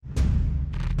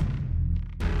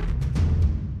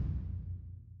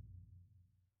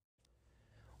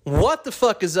What the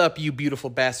fuck is up, you beautiful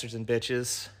bastards and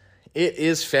bitches? It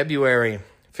is February,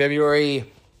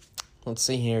 let's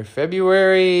see here,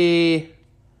 February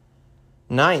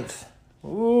 9th.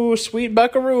 Ooh, sweet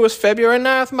buckaroo, it's February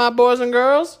 9th, my boys and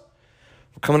girls.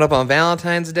 We're coming up on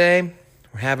Valentine's Day.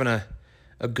 We're having a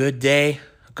good day,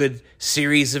 a good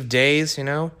series of days,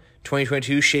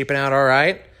 2022 shaping out all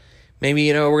right.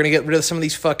 Maybe, we're going to get rid of some of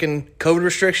these fucking COVID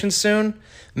restrictions soon.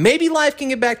 Maybe life can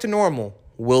get back to normal.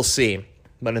 We'll see.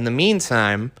 But in the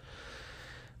meantime,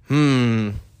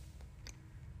 what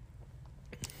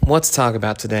to talk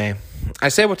about today? I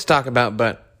say what to talk about,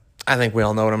 but I think we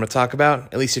all know what I'm going to talk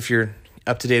about, at least if you're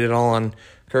up to date at all on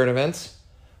current events.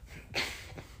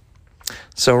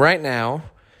 So right now,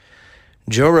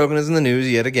 Joe Rogan is in the news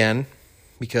yet again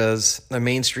because the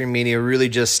mainstream media really I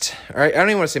don't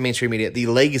even want to say mainstream media, the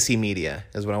legacy media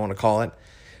is what I want to call it.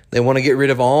 They want to get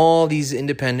rid of all these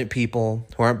independent people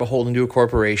who aren't beholden to a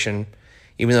corporation,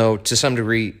 even though to some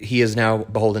degree he is now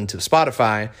beholden to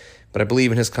Spotify. But I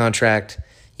believe in his contract,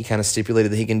 he kind of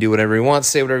stipulated that he can do whatever he wants,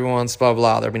 say whatever he wants, blah,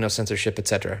 blah, there'll be no censorship,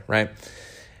 etc., right?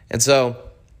 And so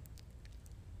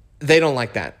they don't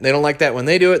like that. They don't like that when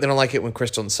they do it. They don't like it when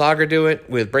Crystal and Sagar do it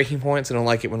with Breaking Points. They don't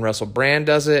like it when Russell Brand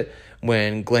does it,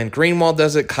 when Glenn Greenwald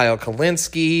does it, Kyle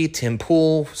Kalinske, Tim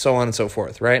Pool, so on and so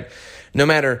forth, right? No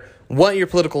matter what your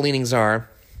political leanings are,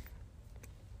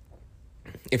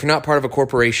 if you're not part of a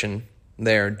corporation,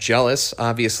 they're jealous,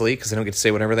 obviously, because they don't get to say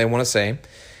whatever they want to say,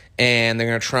 and they're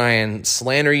going to try and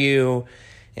slander you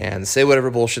and say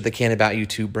whatever bullshit they can about you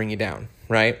to bring you down,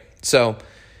 right? So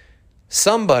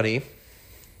somebody,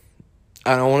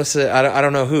 I don't want to say, I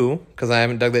don't know who, because I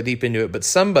haven't dug that deep into it, but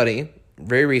somebody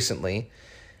very recently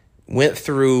went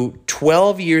through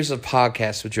 12 years of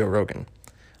podcasts with Joe Rogan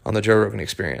on the Joe Rogan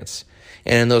Experience.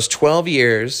 And in those 12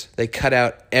 years, they cut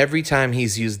out every time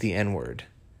he's used the N-word.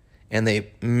 And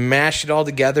they mashed it all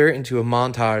together into a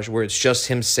montage where it's just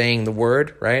him saying the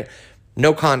word, right?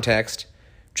 No context,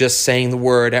 just saying the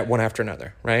word at one after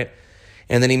another, right?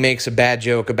 And then he makes a bad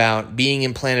joke about being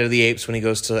in Planet of the Apes when he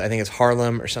goes to, I think it's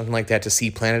Harlem or something like that, to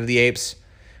see Planet of the Apes,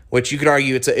 which you could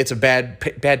argue it's a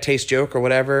bad taste joke or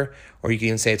whatever, or you can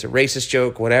even say it's a racist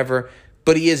joke, whatever.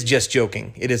 But he is just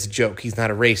joking. It is a joke. He's not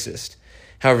a racist.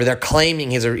 However, they're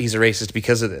claiming he's a racist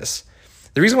because of this.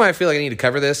 The reason why I feel like I need to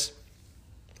cover this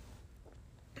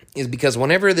is because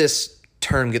whenever this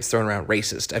term gets thrown around,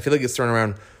 racist, I feel like it's thrown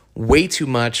around way too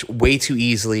much, way too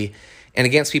easily, and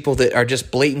against people that are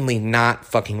just blatantly not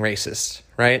fucking racist,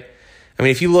 right? I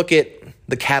mean, if you look at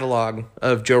the catalog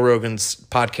of Joe Rogan's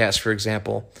podcast, for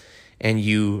example, and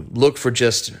you look for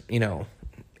just,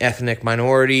 ethnic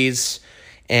minorities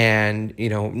and,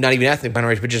 not even ethnic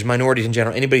minorities, but just minorities in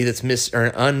general, anybody that's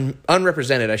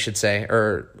unrepresented, I should say,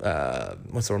 or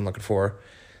what's the word I'm looking for?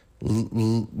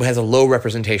 Has a low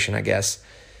representation, I guess.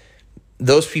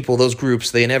 Those people, those groups,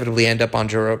 they inevitably end up on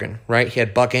Joe Rogan, right? He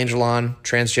had Buck Angel on,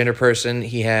 transgender person.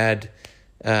 He had,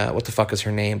 what the fuck is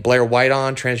her name? Blair White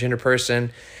on, transgender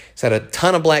person. He's had a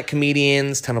ton of black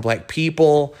comedians, ton of black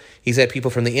people. He's had people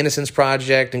from the Innocence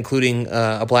Project, including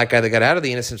a black guy that got out of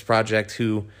the Innocence Project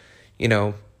who,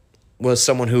 was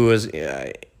someone who was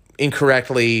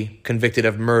incorrectly convicted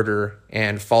of murder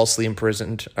and falsely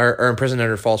imprisoned, or imprisoned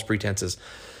under false pretenses.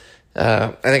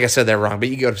 I think I said that wrong, but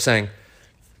you get what I'm saying.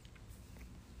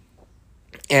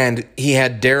 And he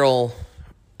had Daryl,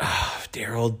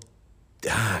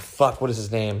 what is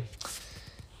his name?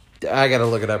 I got to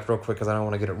look it up real quick because I don't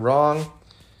want to get it wrong.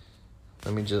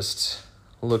 Let me just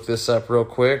look this up real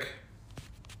quick.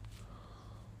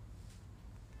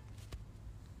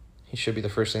 He should be the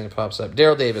first thing that pops up.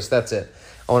 Daryl Davis, that's it.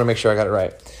 I want to make sure I got it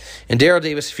right. And Daryl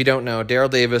Davis, if you don't know, Daryl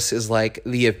Davis is like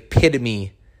the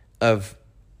epitome of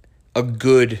a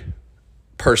good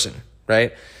person,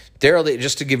 right? Daryl,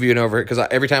 just to give you an overview, because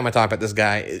every time I talk about this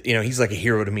guy, he's like a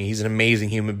hero to me. He's an amazing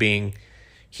human being.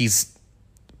 He's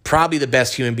probably the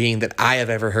best human being that I have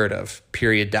ever heard of,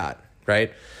 period,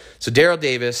 right? So Daryl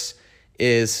Davis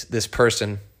is this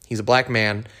person. He's a black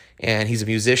man, and he's a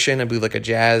musician, I believe like a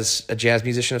jazz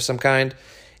musician of some kind.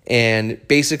 And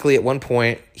basically at one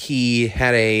point, he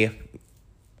had a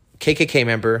KKK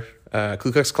member,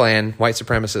 Ku Klux Klan, white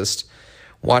supremacist,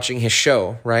 watching his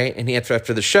show, right? And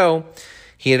after the show,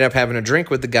 he ended up having a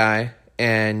drink with the guy,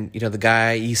 and, the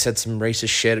guy, he said some racist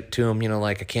shit to him,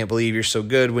 like, I can't believe you're so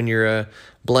good when you're a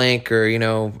blank, or,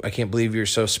 I can't believe you're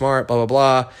so smart, blah, blah,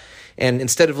 blah. And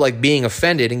instead of, being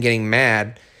offended and getting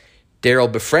mad,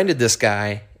 Daryl befriended this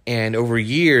guy, and over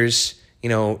years,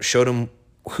 showed him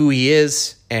who he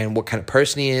is and what kind of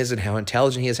person he is and how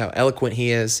intelligent he is, how eloquent he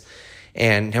is,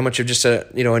 and how much of just a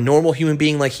normal human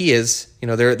being like he is.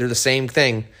 They're the same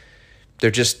thing.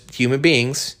 They're just human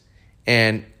beings,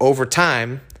 And over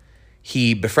time,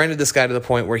 he befriended this guy to the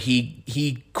point where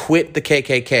he quit the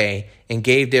KKK and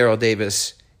gave Daryl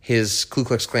Davis his Ku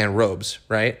Klux Klan robes,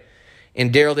 right?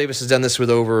 And Daryl Davis has done this with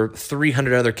over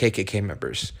 300 other KKK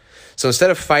members. So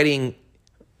instead of fighting,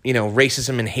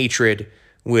 racism and hatred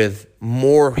with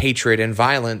more hatred and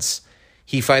violence,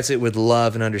 he fights it with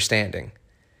love and understanding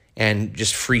and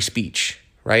just free speech,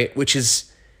 right? Which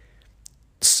is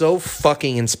so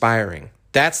fucking inspiring.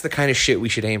 That's the kind of shit we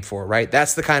should aim for, right?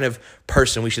 That's the kind of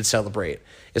person we should celebrate,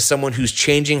 is someone who's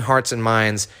changing hearts and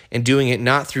minds and doing it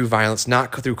not through violence,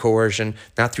 not through coercion,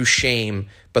 not through shame,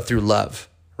 but through love,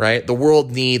 right? The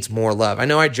world needs more love. I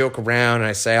know I joke around and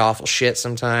I say awful shit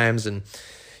sometimes, and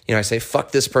I say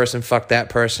fuck this person, fuck that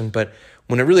person, but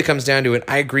when it really comes down to it,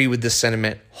 I agree with this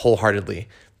sentiment wholeheartedly.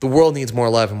 The world needs more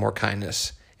love and more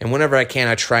kindness. And whenever I can,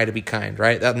 I try to be kind,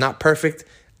 right? I'm not perfect.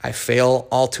 I fail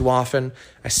all too often.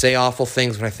 I say awful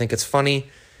things when I think it's funny.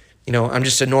 I'm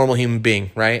just a normal human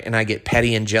being, right? And I get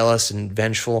petty and jealous and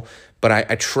vengeful. But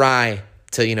I try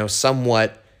to,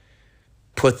 somewhat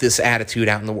put this attitude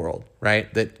out in the world,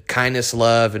 right? That kindness,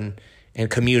 love, and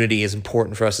community is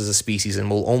important for us as a species and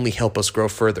will only help us grow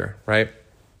further, right?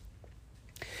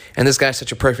 And this guy's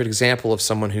such a perfect example of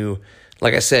someone who,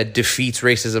 like I said, defeats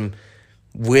racism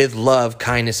with love,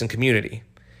 kindness, and community.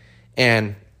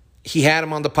 And he had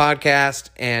him on the podcast,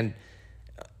 and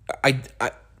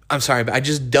I'm sorry, but I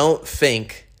just don't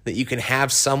think that you can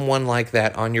have someone like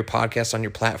that on your podcast, on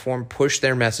your platform, push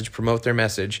their message, promote their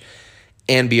message,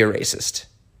 and be a racist.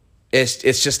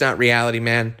 It's just not reality,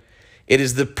 man. It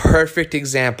is the perfect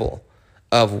example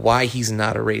of why he's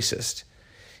not a racist.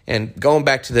 And going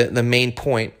back to the main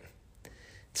point,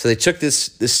 so they took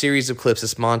this series of clips,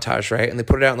 this montage, right, and they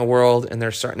put it out in the world, and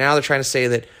they're trying to say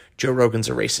that Joe Rogan's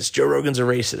a racist. Joe Rogan's a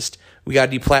racist. We got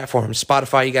to deplatform him.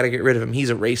 Spotify, you got to get rid of him. He's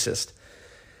a racist.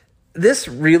 This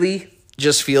really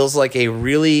just feels like a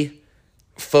really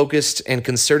focused and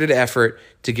concerted effort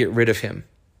to get rid of him,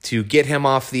 to get him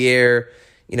off the air,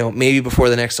 maybe before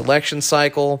the next election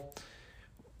cycle,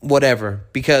 whatever.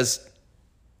 Because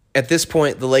at this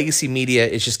point, the legacy media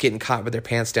is just getting caught with their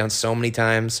pants down so many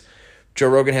times. Joe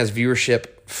Rogan has viewership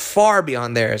far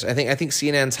beyond theirs. I think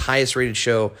CNN's highest rated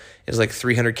show is like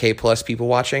 300K plus people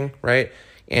watching, right?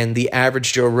 And the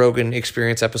average Joe Rogan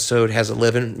Experience episode has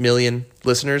 11 million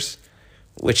listeners,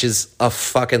 which is a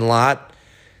fucking lot.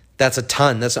 That's a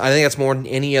ton. I think that's more than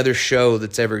any other show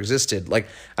that's ever existed. Like,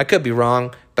 I could be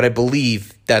wrong, but I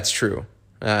believe that's true.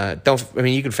 You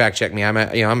can fact check me. I'm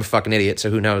a fucking idiot, so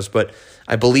who knows? But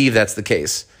I believe that's the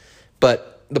case.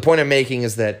 But the point I'm making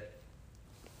is that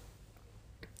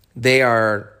they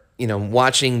are,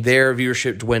 watching their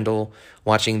viewership dwindle,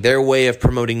 watching their way of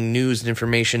promoting news and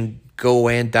information go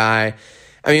away and die.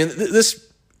 I mean, this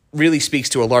really speaks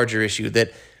to a larger issue,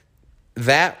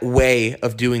 that way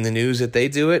of doing the news that they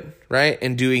do it, right?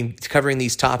 And covering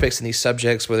these topics and these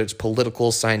subjects, whether it's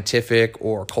political, scientific,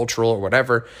 or cultural, or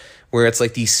whatever, where it's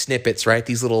like these snippets, right?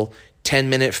 These little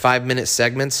 10-minute, 5-minute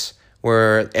segments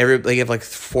where they have like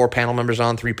 4 panel members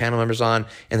on, 3 panel members on,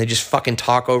 and they just fucking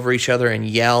talk over each other and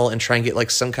yell and try and get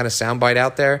like some kind of soundbite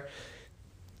out there.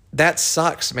 That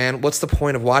sucks, man. What's the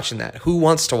point of watching that? Who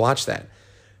wants to watch that?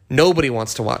 Nobody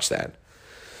wants to watch that.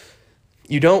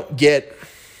 You don't get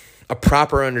a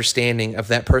proper understanding of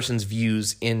that person's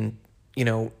views in,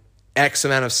 X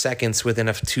amount of seconds within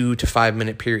a 2 to 5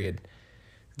 minute period.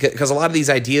 Because a lot of these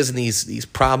ideas and these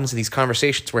problems and these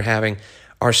conversations we're having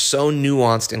are so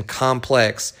nuanced and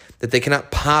complex that they cannot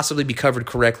possibly be covered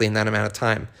correctly in that amount of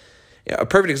time. A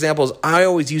perfect example is I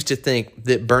always used to think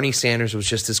that Bernie Sanders was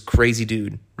just this crazy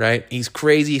dude, right? He's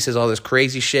crazy. He says all this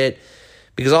crazy shit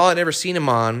because all I'd ever seen him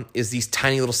on is these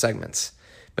tiny little segments.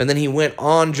 But then he went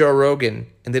on Joe Rogan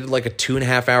and they did like a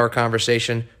 2.5-hour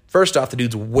conversation. First off, the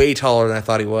dude's way taller than I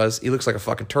thought he was. He looks like a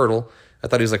fucking turtle. I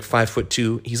thought he was like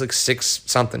 5'2". He's like 6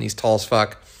 something. He's tall as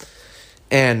fuck.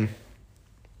 And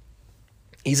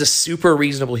he's a super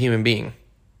reasonable human being,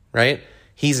 right?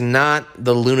 He's not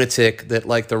the lunatic that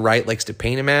like the right likes to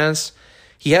paint him as.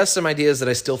 He has some ideas that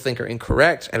I still think are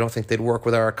incorrect. I don't think they'd work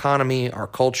with our economy, our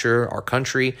culture, our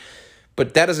country.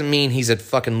 But that doesn't mean he's a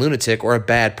fucking lunatic or a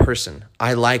bad person.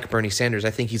 I like Bernie Sanders.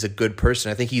 I think he's a good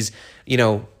person. I think he's,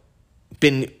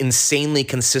 been insanely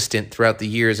consistent throughout the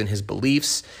years in his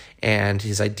beliefs and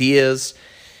his ideas.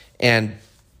 And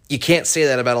you can't say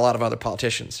that about a lot of other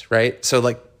politicians, right? So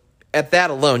like at that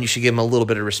alone, you should give him a little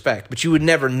bit of respect. But you would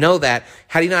never know that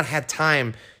had he not had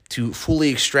time to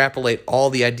fully extrapolate all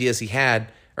the ideas he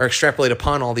had, or extrapolate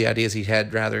upon all the ideas he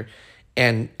had, rather,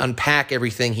 and unpack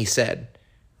everything he said,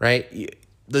 right?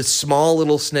 The small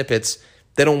little snippets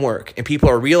They don't work. And people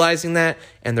are realizing that,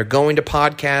 and they're going to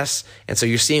podcasts. And so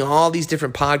you're seeing all these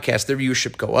different podcasts, their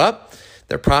viewership go up,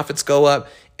 their profits go up.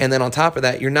 And then on top of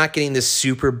that, you're not getting this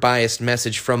super biased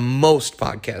message from most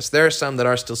podcasts. There are some that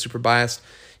are still super biased.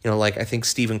 Like I think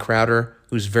Steven Crowder,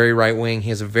 who's very right-wing, he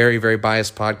has a very, very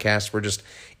biased podcast where just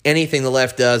anything the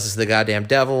left does is the goddamn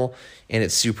devil, and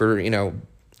it's super,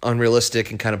 unrealistic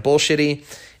and kind of bullshitty.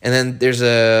 And then there's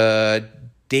a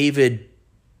David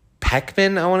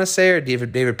Peckman, I want to say, or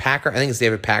David Packer. I think it's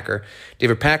David Packer.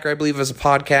 David Packer, I believe, has a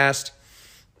podcast,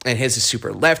 and his is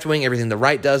super left-wing. Everything the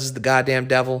right does is the goddamn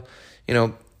devil.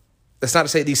 That's not to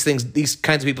say these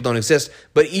kinds of people don't exist,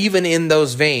 but even in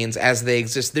those veins, as they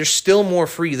exist, they're still more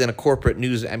free than a corporate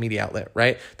news media outlet,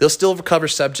 right? They'll still cover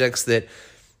subjects that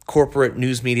corporate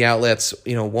news media outlets,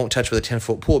 won't touch with a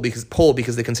 10-foot pole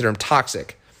because they consider them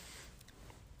toxic.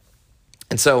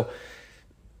 And so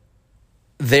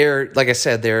like I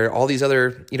said, there are all these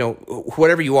other,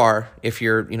 whatever you are, if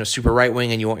you're, super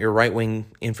right-wing and you want your right-wing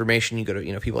information, you go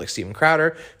to, people like Steven Crowder.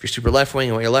 If you're super left-wing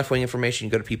and want your left-wing information,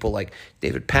 you go to people like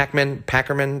David Peckman.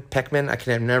 I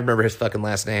can never remember his fucking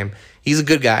last name. He's a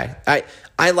good guy.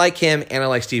 I like him and I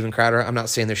like Steven Crowder. I'm not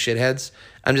saying they're shitheads.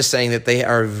 I'm just saying that they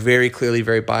are very clearly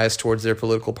very biased towards their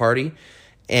political party,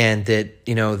 and that,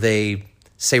 they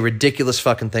say ridiculous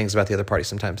fucking things about the other party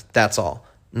sometimes. That's all.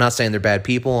 I'm not saying they're bad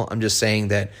people. I'm just saying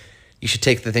that you should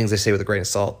take the things they say with a grain of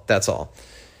salt. That's all.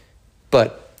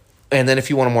 And then if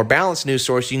you want a more balanced news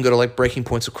source, you can go to like Breaking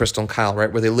Points with Crystal and Kyle, right,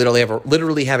 where they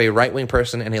literally have a right-wing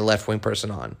person and a left-wing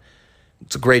person on.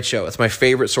 It's a great show. It's my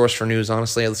favorite source for news,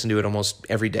 honestly. I listen to it almost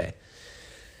every day.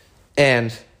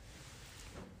 And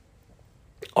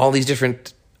all these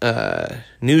different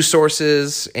news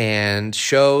sources and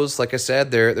shows, like I said,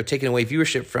 they're taking away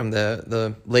viewership from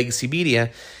the legacy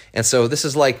media. And so this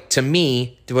is like, to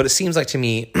me, what it seems like to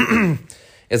me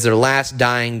is their last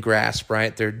dying grasp,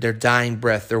 right? Their dying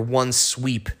breath, their one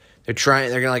sweep.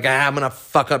 They're like, I'm going to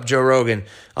fuck up Joe Rogan.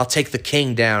 I'll take the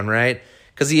king down, right?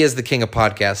 Because he is the king of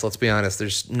podcasts, let's be honest.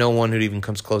 There's no one who even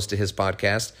comes close to his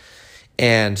podcast.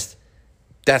 And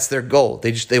that's their goal.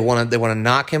 They want to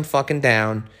knock him fucking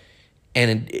down.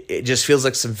 And it just feels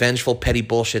like some vengeful, petty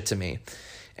bullshit to me.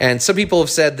 And some people have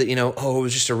said that, it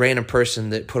was just a random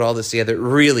person that put all this together.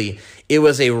 Really, it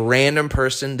was a random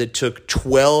person that took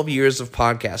 12 years of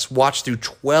podcasts, watched through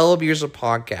 12 years of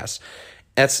podcasts.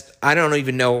 I don't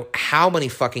even know how many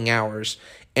fucking hours,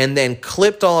 and then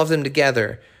clipped all of them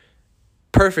together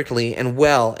perfectly and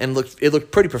well, and it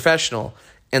looked pretty professional,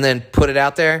 and then put it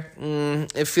out there.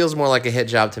 It feels more like a hit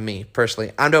job to me,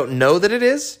 personally. I don't know that it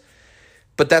is,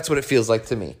 but that's what it feels like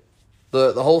to me.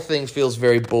 The whole thing feels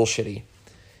very bullshitty.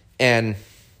 And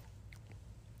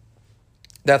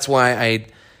that's why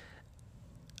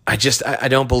I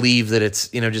don't believe that it's,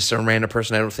 just some random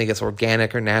person. I don't think it's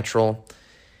organic or natural.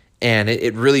 And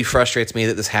it really frustrates me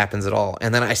that this happens at all.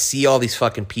 And then I see all these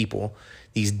fucking people,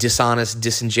 these dishonest,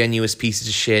 disingenuous pieces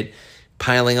of shit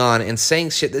piling on and saying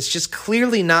shit that's just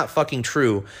clearly not fucking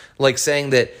true. Like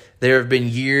saying that there have been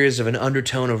years of an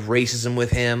undertone of racism with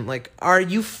him. Like, are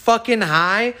you fucking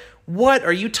high? What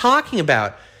are you talking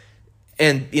about?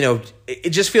 And,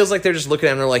 it just feels like they're just looking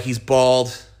at him. They're like, he's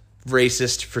bald,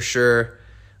 racist for sure.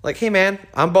 Like, hey, man,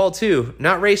 I'm bald too.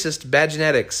 Not racist, bad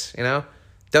genetics,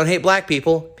 Don't hate black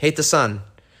people, hate the sun.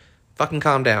 Fucking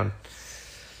calm down.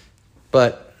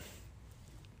 But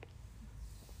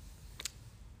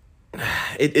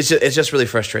it's just really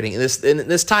frustrating. And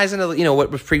this ties into,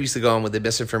 what was previously going on with the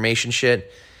misinformation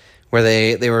shit, where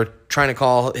they were trying to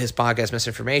call his podcast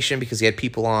misinformation because he had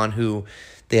people on who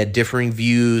they had differing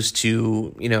views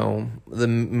to, the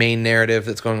main narrative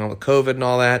that's going on with COVID and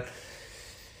all that.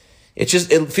 It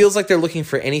feels like they're looking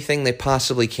for anything they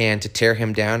possibly can to tear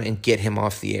him down and get him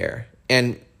off the air.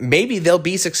 And maybe they'll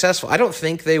be successful. I don't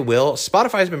think they will.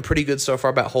 Spotify's been pretty good so far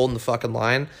about holding the fucking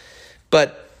line.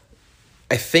 But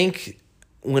I think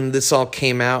when this all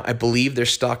came out, I believe their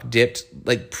stock dipped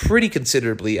like pretty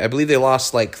considerably. I believe they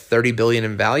lost like $30 billion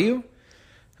in value,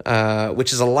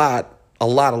 which is a lot.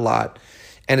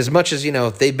 And as much as,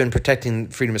 they've been protecting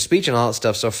freedom of speech and all that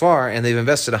stuff so far, and they've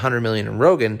invested $100 million in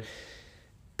Rogan,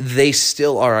 they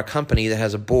still are a company that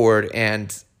has a board,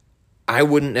 and I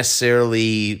wouldn't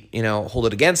necessarily, hold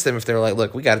it against them if they're like,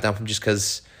 look, we got to dump him just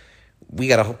because we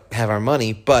got to have our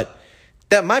money. But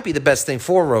that might be the best thing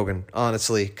for Rogan,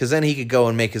 honestly, because then he could go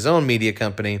and make his own media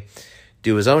company,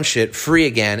 do his own shit free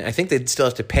again. I think they'd still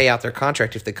have to pay out their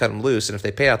contract if they cut him loose. And if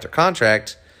they pay out their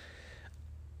contract,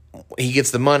 he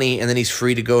gets the money and then he's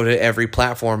free to go to every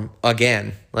platform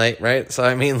again. Right? So,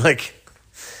 I mean,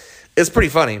 it's pretty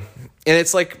funny. And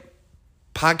it's like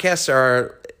podcasts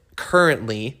are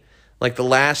currently like the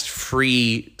last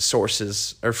free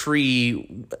sources, or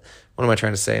free, what am I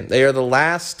trying to say? They are the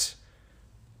last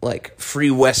like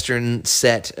free Western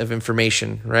set of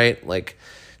information, right? Like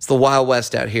it's the Wild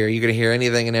West out here. You're going to hear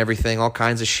anything and everything, all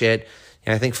kinds of shit.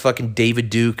 And I think fucking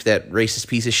David Duke, that racist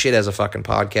piece of shit, has a fucking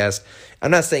podcast. I'm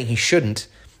not saying he shouldn't.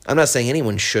 I'm not saying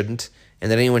anyone shouldn't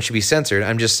and that anyone should be censored.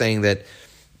 I'm just saying that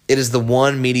it is the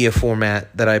one media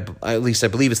format that at least I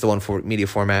believe it's the one media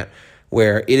format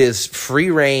where it is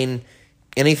free reign.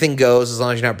 Anything goes as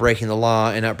long as you're not breaking the law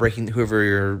and not breaking whoever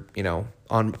you're,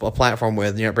 on a platform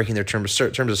with. You're not breaking their terms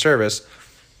of service.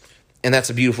 And that's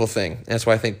a beautiful thing. That's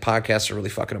why I think podcasts are really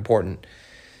fucking important.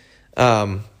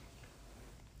 But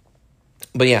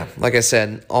yeah, like I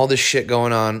said, all this shit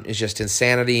going on is just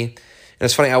insanity. And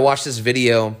it's funny, I watched this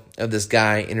video of this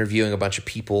guy interviewing a bunch of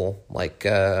people like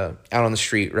out on the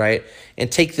street, right?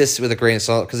 And take this with a grain of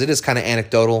salt because it is kind of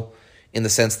anecdotal in the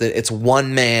sense that it's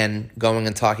one man going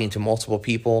and talking to multiple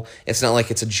people. It's not like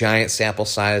it's a giant sample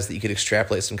size that you could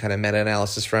extrapolate some kind of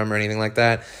meta-analysis from or anything like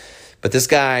that. But this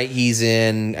guy, he's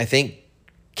in, I think,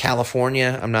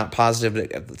 California. I'm not positive,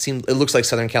 but it looks like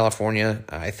Southern California.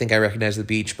 I think I recognize the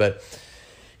beach, but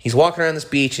he's walking around this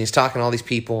beach and he's talking to all these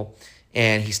people,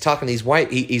 and he's talking to these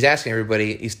he's asking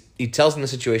everybody, he tells them the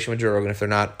situation with Joe Rogan if they're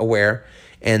not aware,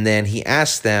 and then he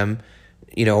asks them,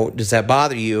 does that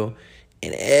bother you?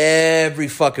 And every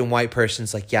fucking white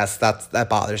person's like, yes, that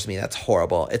bothers me. That's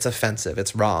horrible. It's offensive.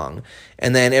 It's wrong.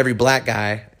 And then every black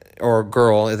guy or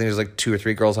girl, I think there's like 2 or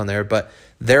 3 girls on there, but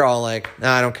they're all like,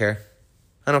 nah, I don't care.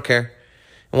 I don't care.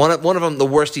 And one of them, the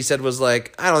worst he said was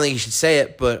like, I don't think you should say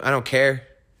it, but I don't care.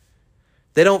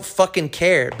 They don't fucking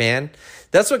care, man.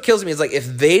 That's what kills me. Is like, if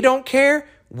they don't care,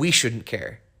 we shouldn't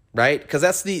care, right? Because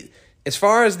as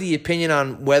far as the opinion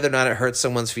on whether or not it hurts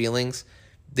someone's feelings,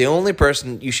 the only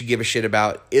person you should give a shit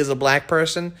about is a black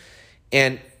person.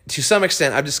 And to some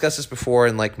extent, I've discussed this before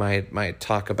in like my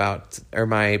talk about, or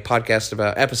my podcast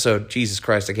about episode, Jesus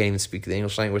Christ, I can't even speak the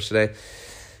English language today.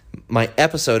 My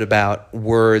episode about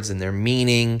words and their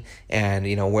meaning and,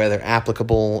 where they're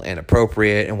applicable and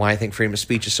appropriate and why I think freedom of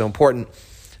speech is so important.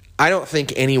 I don't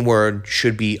think any word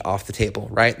should be off the table,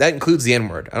 right? That includes the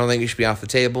N-word. I don't think it should be off the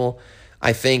table.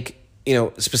 I think,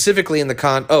 specifically in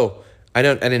the I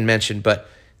didn't mention, but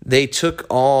they took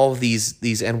all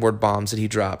these N-word bombs that he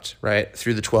dropped, right,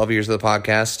 through the 12 years of the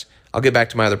podcast. I'll get back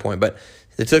to my other point, but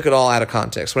they took it all out of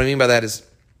context. What I mean by that is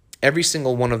every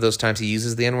single one of those times he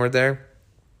uses the N-word there,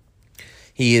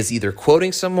 he is either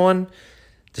quoting someone,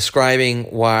 describing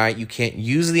why you can't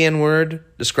use the N-word,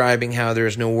 describing how there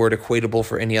is no word equatable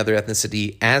for any other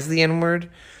ethnicity as the N-word,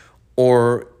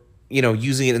 or,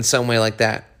 using it in some way like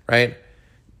that, right?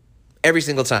 Every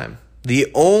single time.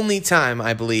 The only time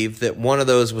I believe that one of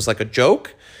those was like a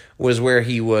joke was where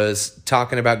he was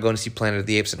talking about going to see Planet of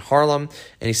the Apes in Harlem,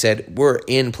 and he said, we're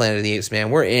in Planet of the Apes, man.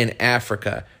 We're in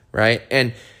Africa, right?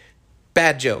 And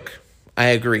bad joke. I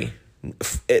agree.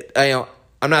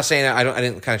 I'm not saying I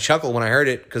didn't kind of chuckle when I heard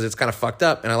it because it's kind of fucked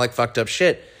up, and I like fucked up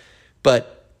shit.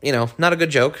 But, not a good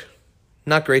joke.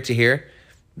 Not great to hear.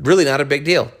 Really not a big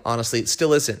deal. Honestly, it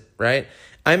still isn't, right?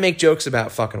 I make jokes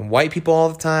about fucking white people all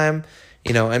the time.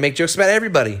 I make jokes about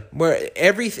everybody, where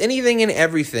anything and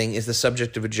everything is the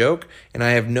subject of a joke, and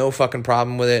I have no fucking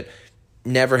problem with it.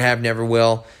 Never have, never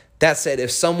will. That said,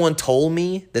 if someone told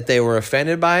me that they were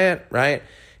offended by it, right,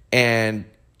 and,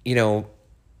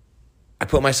 I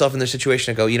put myself in their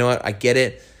situation and go, you know what, I get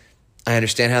it. I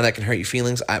understand how that can hurt your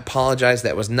feelings. I apologize.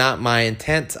 That was not my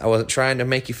intent. I wasn't trying to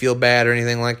make you feel bad or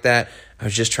anything like that. I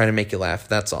was just trying to make you laugh.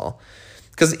 That's all.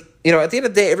 Because, at the end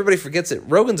of the day, everybody forgets it.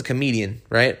 Rogan's a comedian,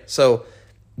 right? So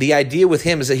the idea with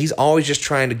him is that he's always just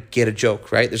trying to get a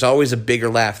joke, right? There's always a bigger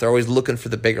laugh. They're always looking for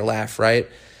the bigger laugh, right?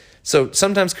 So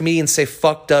sometimes comedians say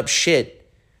fucked up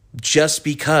shit just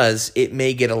because it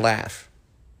may get a laugh.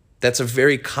 That's a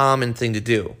very common thing to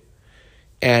do.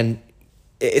 And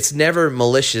it's never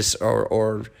malicious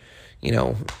or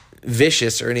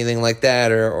vicious or anything like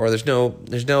that, or there's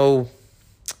no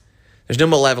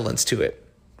malevolence to it,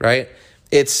 right?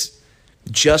 It's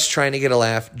just trying to get a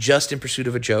laugh, just in pursuit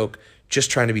of a joke, just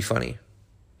trying to be funny.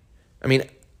 I mean,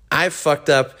 I've fucked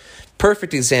up.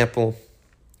 Perfect example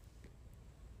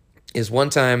is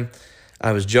one time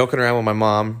I was joking around with my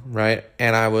mom, right?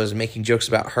 And I was making jokes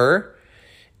about her.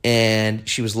 And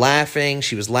she was laughing.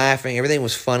 Everything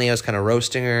was funny. I was kind of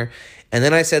roasting her. And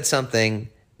then I said something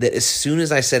that as soon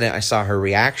as I said it, I saw her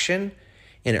reaction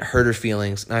and it hurt her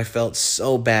feelings. And I felt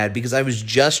so bad because I was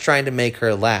just trying to make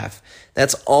her laugh.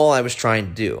 That's all I was trying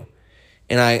to do.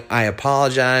 And I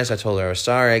apologized. I told her I was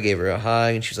sorry. I gave her a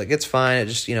hug. And she was like, it's fine. I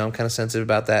just, I'm kind of sensitive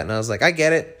about that. And I was like, I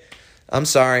get it. I'm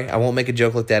sorry. I won't make a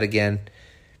joke like that again.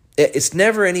 it's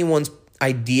never anyone's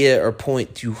idea or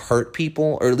point to hurt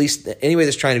people, or at least anybody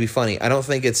that's trying to be funny. I don't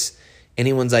think it's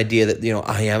anyone's idea that,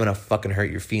 I am going to fucking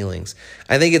hurt your feelings.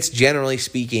 I think it's generally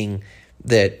speaking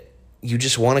that you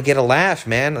just want to get a laugh,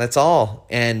 man. That's all.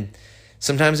 And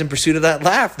sometimes in pursuit of that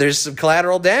laugh, there's some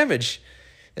collateral damage.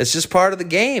 It's just part of the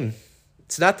game.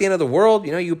 It's not the end of the world.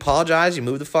 You apologize, you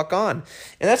move the fuck on.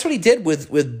 And that's what he did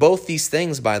with both these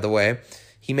things, by the way.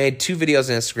 He made 2 videos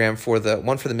on Instagram,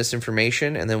 one for the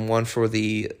misinformation and then one for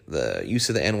the use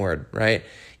of the N-word, right?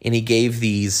 And he gave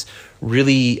these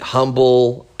really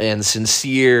humble and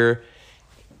sincere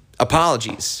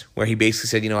apologies where he basically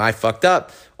said, I fucked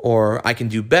up, or I can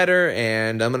do better,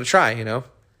 and I'm going to try,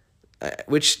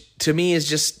 which to me is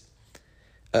just,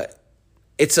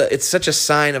 it's such a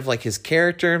sign of like his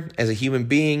character as a human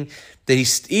being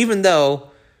that even though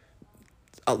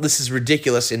this is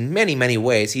ridiculous in many, many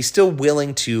ways, he's still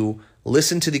willing to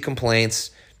listen to the complaints,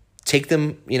 take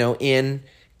them, in,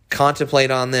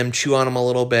 contemplate on them, chew on them a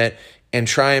little bit, and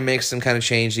try and make some kind of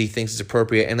change that he thinks is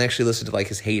appropriate, and actually listen to like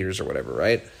his haters or whatever,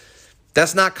 right?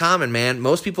 That's not common, man.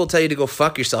 Most people tell you to go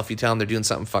fuck yourself if you tell them they're doing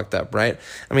something fucked up, right?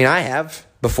 I mean, I have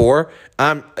before.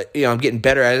 I'm getting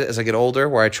better at it as I get older,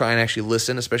 where I try and actually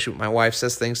listen, especially when my wife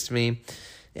says things to me.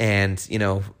 And,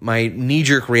 my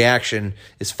knee-jerk reaction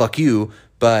is fuck you,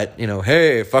 but,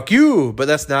 hey, fuck you. But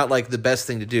that's not like the best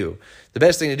thing to do. The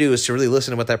best thing to do is to really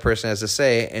listen to what that person has to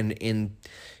say and,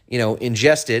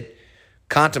 ingest it,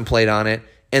 contemplate on it,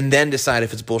 and then decide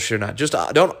if it's bullshit or not. Just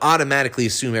don't automatically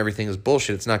assume everything is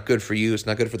bullshit. It's not good for you. It's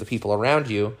not good for the people around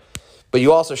you. But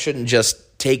you also shouldn't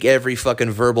just take every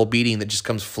fucking verbal beating that just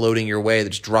comes floating your way, that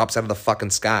just drops out of the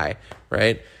fucking sky,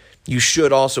 right? You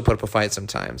should also put up a fight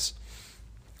sometimes.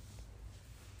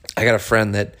 I got a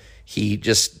friend that he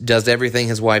just does everything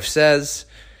his wife says,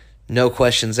 no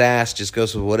questions asked, just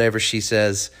goes with whatever she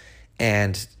says.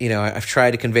 And, I've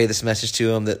tried to convey this message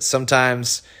to him that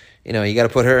sometimes, you got to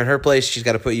put her in her place, she's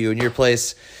got to put you in your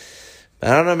place. I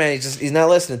don't know, man, he's not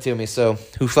listening to me, so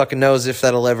who fucking knows if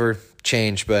that'll ever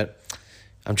change, but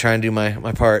I'm trying to do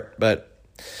my part. But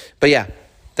yeah,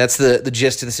 that's the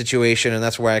gist of the situation, and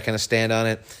that's where I kind of stand on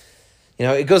it.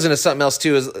 It goes into something else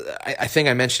too. I think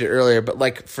I mentioned it earlier, but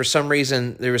like for some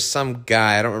reason there was some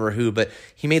guy, I don't remember who, but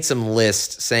he made some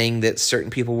list saying that certain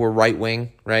people were right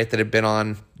wing, right, that had been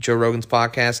on Joe Rogan's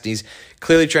podcast. He's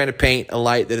clearly trying to paint a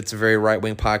light that it's a very right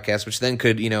wing podcast, which then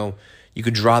could you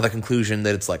could draw the conclusion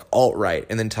that it's like alt-right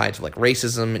and then tied to like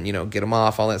racism and get him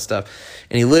off, all that stuff.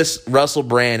 And he lists Russell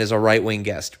Brand as a right wing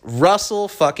guest. Russell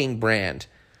fucking Brand.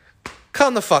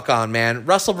 Come the fuck on, man.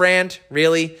 Russell Brand,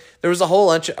 really? There was a whole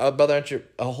bunch of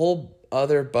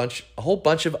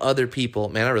other people.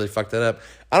 Man, I really fucked that up.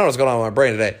 I don't know what's going on with my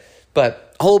brain today.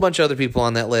 But a whole bunch of other people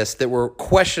on that list that were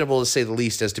questionable, to say the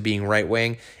least, as to being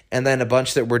right-wing. And then a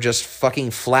bunch that were just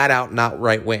fucking flat out not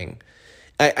right-wing.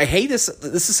 I hate this.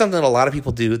 This is something that a lot of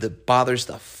people do that bothers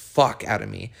the fuck out of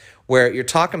me. Where you're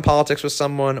talking politics with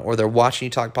someone, or they're watching you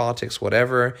talk politics,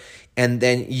 whatever, and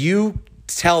then you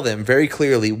tell them very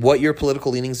clearly what your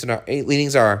political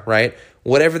leanings are, right?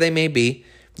 Whatever they may be,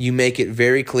 you make it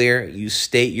very clear. You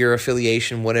state your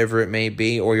affiliation, whatever it may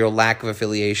be, or your lack of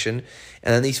affiliation.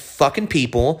 And then these fucking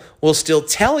people will still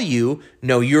tell you,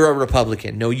 no, you're a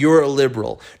Republican. No, you're a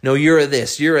liberal. No, you're a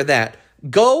this, you're a that.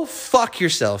 Go fuck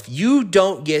yourself. You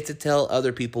don't get to tell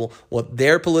other people what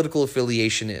their political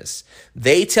affiliation is.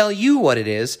 They tell you what it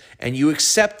is, and you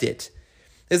accept it.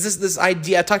 There's this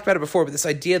idea, I talked about it before, but this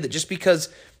idea that just because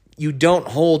you don't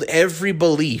hold every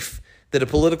belief that a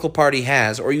political party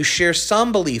has, or you share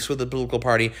some beliefs with a political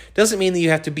party, doesn't mean that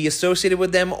you have to be associated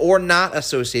with them or not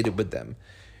associated with them.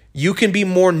 You can be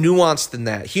more nuanced than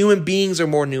that. Human beings are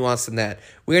more nuanced than that.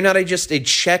 We are not just a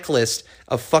checklist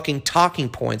of fucking talking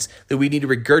points that we need to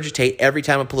regurgitate every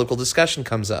time a political discussion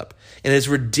comes up. And it's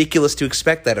ridiculous to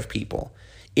expect that of people.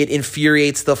 It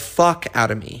infuriates the fuck out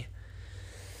of me.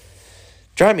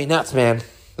 Drive me nuts, man.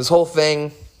 This whole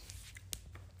thing,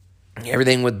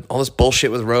 everything with all this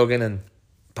bullshit with Rogan and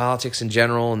politics in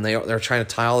general, and they're trying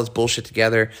to tie all this bullshit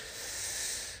together.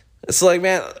 It's like,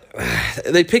 man,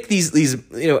 they pick these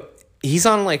he's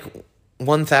on like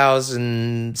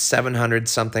 1,700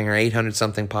 something or 800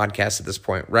 something podcasts at this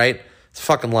point, right? It's a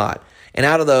fucking lot. And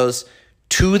out of those,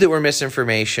 2 that were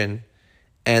misinformation,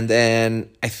 and then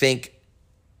I think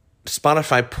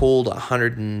Spotify pulled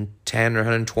 110 or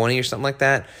 120 or something like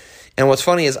that. And what's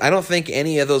funny is I don't think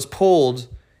any of those pulled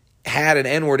had an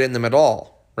N-word in them at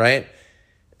all, right?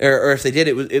 Or if they did,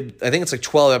 I think it's like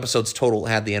 12 episodes total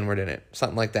had the N-word in it,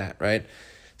 something like that, right?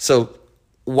 So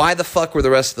why the fuck were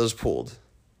the rest of those pulled?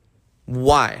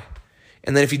 Why?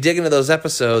 And then if you dig into those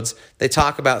episodes, they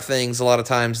talk about things a lot of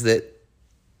times that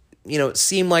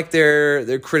seem like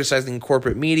they're criticizing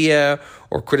corporate media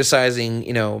or criticizing,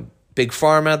 big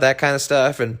pharma, that kind of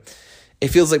stuff. And it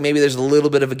feels like maybe there's a little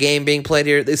bit of a game being played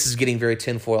here. This is getting very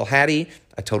tinfoil hatty.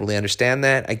 I totally understand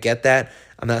that. I get that.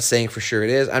 I'm not saying for sure it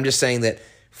is. I'm just saying that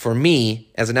for me,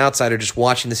 as an outsider just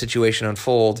watching the situation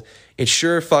unfold, it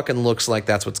sure fucking looks like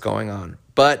that's what's going on.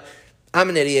 But I'm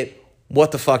an idiot.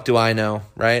 What the fuck do I know,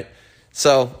 right?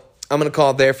 So I'm going to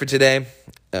call it there for today.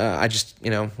 I just,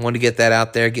 wanted to get that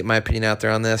out there, get my opinion out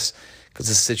there on this, because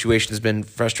this situation has been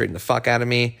frustrating the fuck out of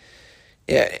me.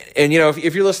 Yeah, and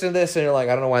if you're listening to this and you're like,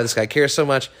 I don't know why this guy cares so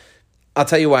much, I'll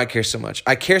tell you why I care so much.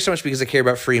 I care so much because I care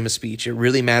about freedom of speech. It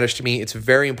really matters to me. It's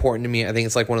very important to me. I think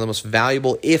it's like one of the most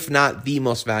valuable, if not the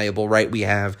most valuable, right we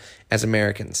have as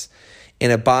Americans.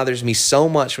 And it bothers me so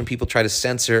much when people try to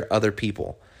censor other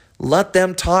people. Let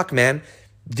them talk, man.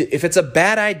 If it's a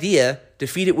bad idea,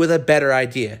 defeat it with a better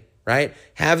idea, right?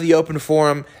 Have the open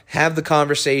forum, have the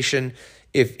conversation.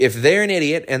 If they're an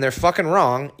idiot and they're fucking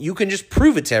wrong, you can just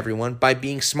prove it to everyone by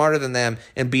being smarter than them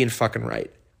and being fucking right.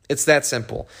 It's that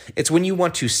simple. It's when you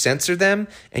want to censor them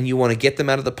and you want to get them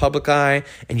out of the public eye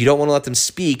and you don't want to let them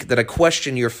speak that I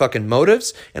question your fucking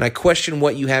motives and I question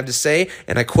what you have to say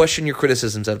and I question your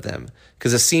criticisms of them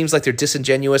because it seems like they're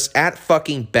disingenuous at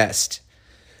fucking best.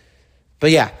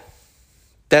 But yeah,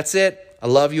 that's it. I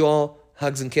love you all.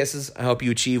 Hugs and kisses. I hope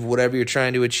you achieve whatever you're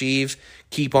trying to achieve.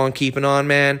 Keep on keeping on,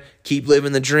 man. Keep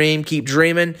living the dream. Keep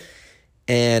dreaming.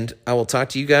 And I will talk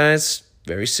to you guys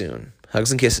very soon.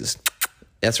 Hugs and kisses.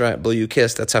 That's right. Blow you a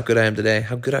kiss. That's how good I am today.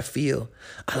 How good I feel.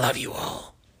 I love you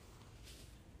all.